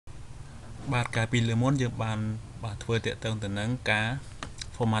បាទការពីលើមុនយើងបានធ្វើតាក់ទងទៅនឹងការ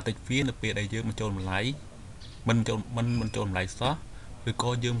formatting field នៅពេលដែលយើងបញ្ចូលតម្លៃមិនបញ្ចូលតម្លៃសោះឬក៏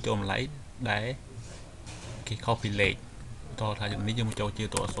យើងបញ្ចូលតម្លៃដែលគេ copy លេខតោះថានេះយើងបញ្ចូលជា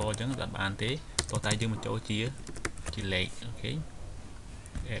តួអក្សរអញ្ចឹងអត់បានទេតោះតែយើងបញ្ចូលជាលេខអូខេ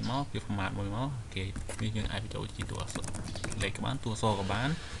មកវា format មួយមកអូខេនេះយើងអាចបញ្ចូលជាតួអក្សរលេខក៏បានតួអក្សរក៏បាន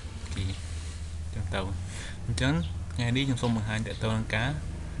អូខេអញ្ចឹងទៅអញ្ចឹងថ្ងៃនេះខ្ញុំសូមបង្ហាញតាក់ទងនឹងការ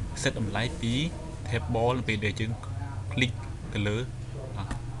set តម្លៃពី table ពេលដែលយើង click ទៅលើ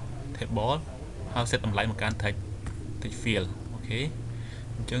table ហើយ set តម្លៃមកកាន់ TextField អូខេ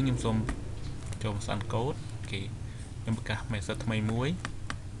អញ្ចឹងខ្ញុំសូមចូលផ្សំកូដអូខេខ្ញុំបង្កើត method ថ្មីមួយ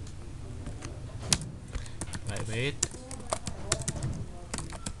private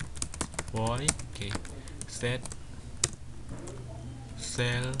void អូខេ set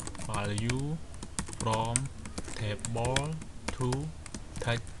cell value from table to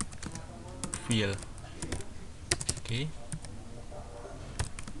TextField អូខេ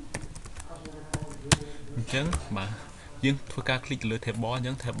អញ្ចឹងបាទយើងធ្វើការ click ទៅលើ table អញ្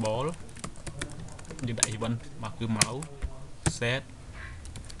ចឹង table យើងដាក់ event មកគឺ mouse set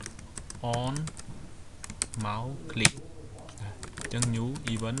on mouse click អញ្ចឹង new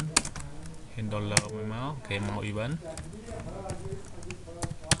event handler មួយមកអូខេ mouse event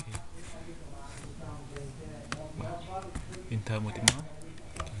បាទ enter មួយទៀតមក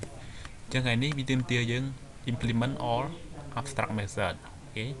អញ្ចឹងថ្ងៃនេះវាទាមទារយើង implement all abstract method អូ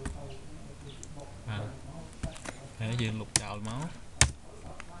ខេបាទហើយយើងលុបចោលមក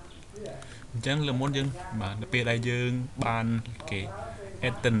អញ្ចឹងលើមុនយើងបាទនៅពេលដែលយើងបានគេ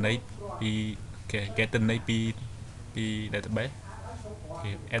add ទិន្នន័យពីគេ get ទិន្នន័យពី database គេ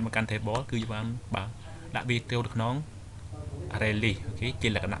add មកកាន់ table គឺយើងបានបាទដាក់វាទៅក្នុង array list អូខេជា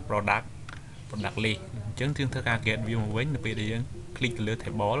លក្ខណៈ product list អញ្ចឹងយើងធ្វើការ get វាមកវិញនៅពេលដែលយើង click ទៅលើ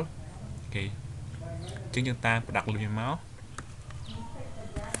table អូខេអញ្ចឹងយើងតាម product list វាមក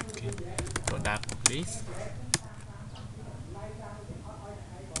អូខេ product list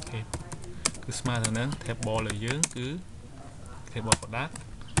អូខេគឺស្មើទៅនឹង table របស់យើងគឺ table product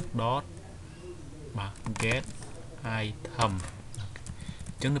dot បាទ get item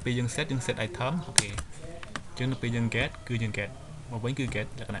អញ្ចឹងនៅពេលយើង set item អូខេអញ្ចឹងនៅពេលយើង get គឺយើង get មកវិញគឺ get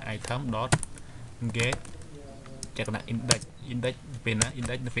លក្ខណៈ item dot get លក្ខណៈ index ពេលណា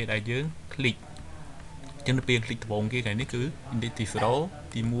index នៅពេលដែលយើង click អញ្ចឹងនៅពេល click ដំបូងគេថ្ងៃនេះគឺ index ទី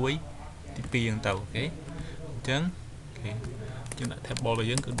0ទី1ទី2ហ្នឹងទៅអូខេអញ្ចឹងអូខេយើងដាក់ table របស់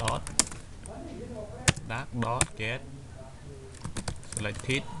យើងគឺ dot get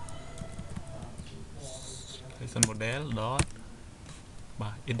selected selection model dot បា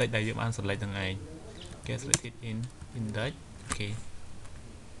ទ index ដែលយើងបាន select ហ្នឹងឯង get selected in index អូខេ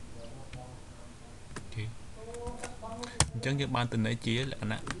អញ្ចឹងយើងបានទិន្នន័យជាលក្ខ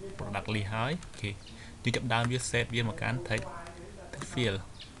ណៈ product list ហើយអូខេយើងចាប់ដើមវា set វាមកកាន់ TextField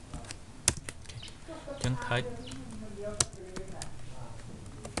អញ្ចឹង text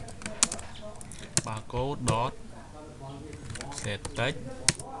barcode dot set text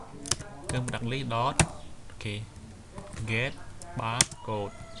អញ្ចឹង product list dot អូខេ get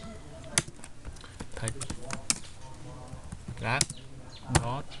barcode text product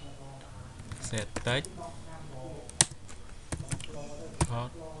dot set text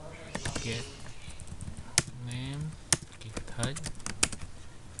dot get name get text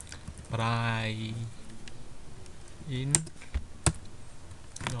price in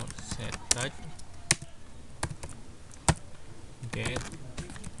dot set text get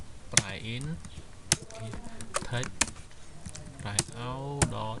price in text price out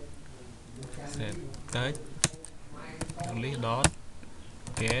dot set text list dot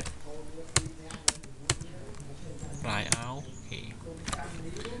get price out អូខេ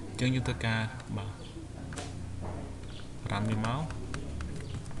អញ្ចឹងយើងធ្វើការបាទ run វាមក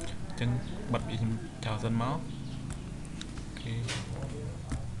អញ្ចឹងបិទវាចោលសិនមកអូខេ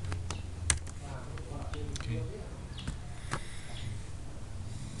អូ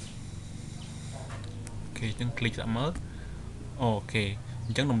ខេអញ្ចឹង click ដាក់មើលអូខេអ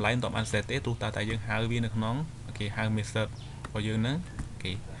ញ្ចឹងតម្លៃមិនតបាន set ទេទោះតែយើងហៅវានៅក្នុងអូខេហៅ method របស់យើងហ្នឹងអូ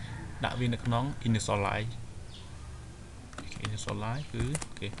ខេដាក់វានៅក្នុង initialize អូខេ initialize គឺ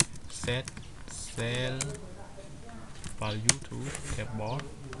អូខេ set cell value to table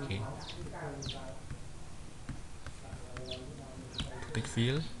អូខេ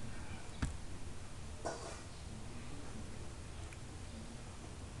TextField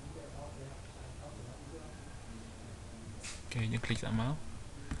អូខេយើង click ដាក់មក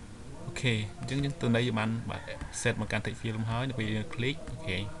អូខេអញ្ចឹងយើងទិន្នន័យបានបាទ set មកកាន់ TextField មកហើយនៅពេលយើង click អូ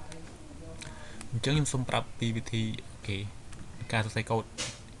ខេអញ្ចឹងខ្ញុំសូមប្រាប់ពីវិធីអូខេការសរសេរកូដ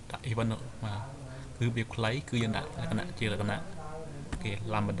ដាក់ event មកគឺវាខ្លីគឺយើងដាក់លក្ខណៈជាលក្ខណៈគេ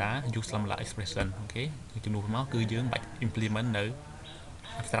lambda use lambda expression អូខេជំនួសមកគឺយើងបាច់ implement នៅ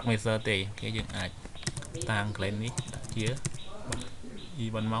abstract method ទេអូខេយើងអាចតាំង claim នេះដាក់ជា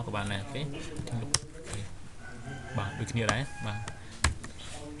event មកក៏បានដែរអូខេបាទដូចគ្នាដែរបាទ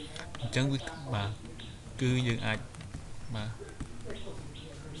អញ្ចឹងបាទគឺយើងអាចបាទ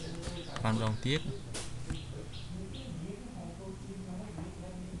5ដងទៀត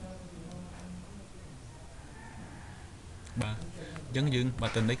បាទអញ្ចឹងយើងបើ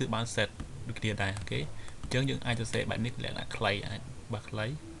ទៅនេះគឺបាន set ដូចគ្នាដែរអូខេអញ្ចឹងយើងអាចសរសេរបែបនេះលក្ខណៈខ្លីអាចបាទខ្លី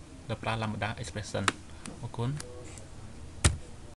ដល់ប្រើ lambda expression អរគុណ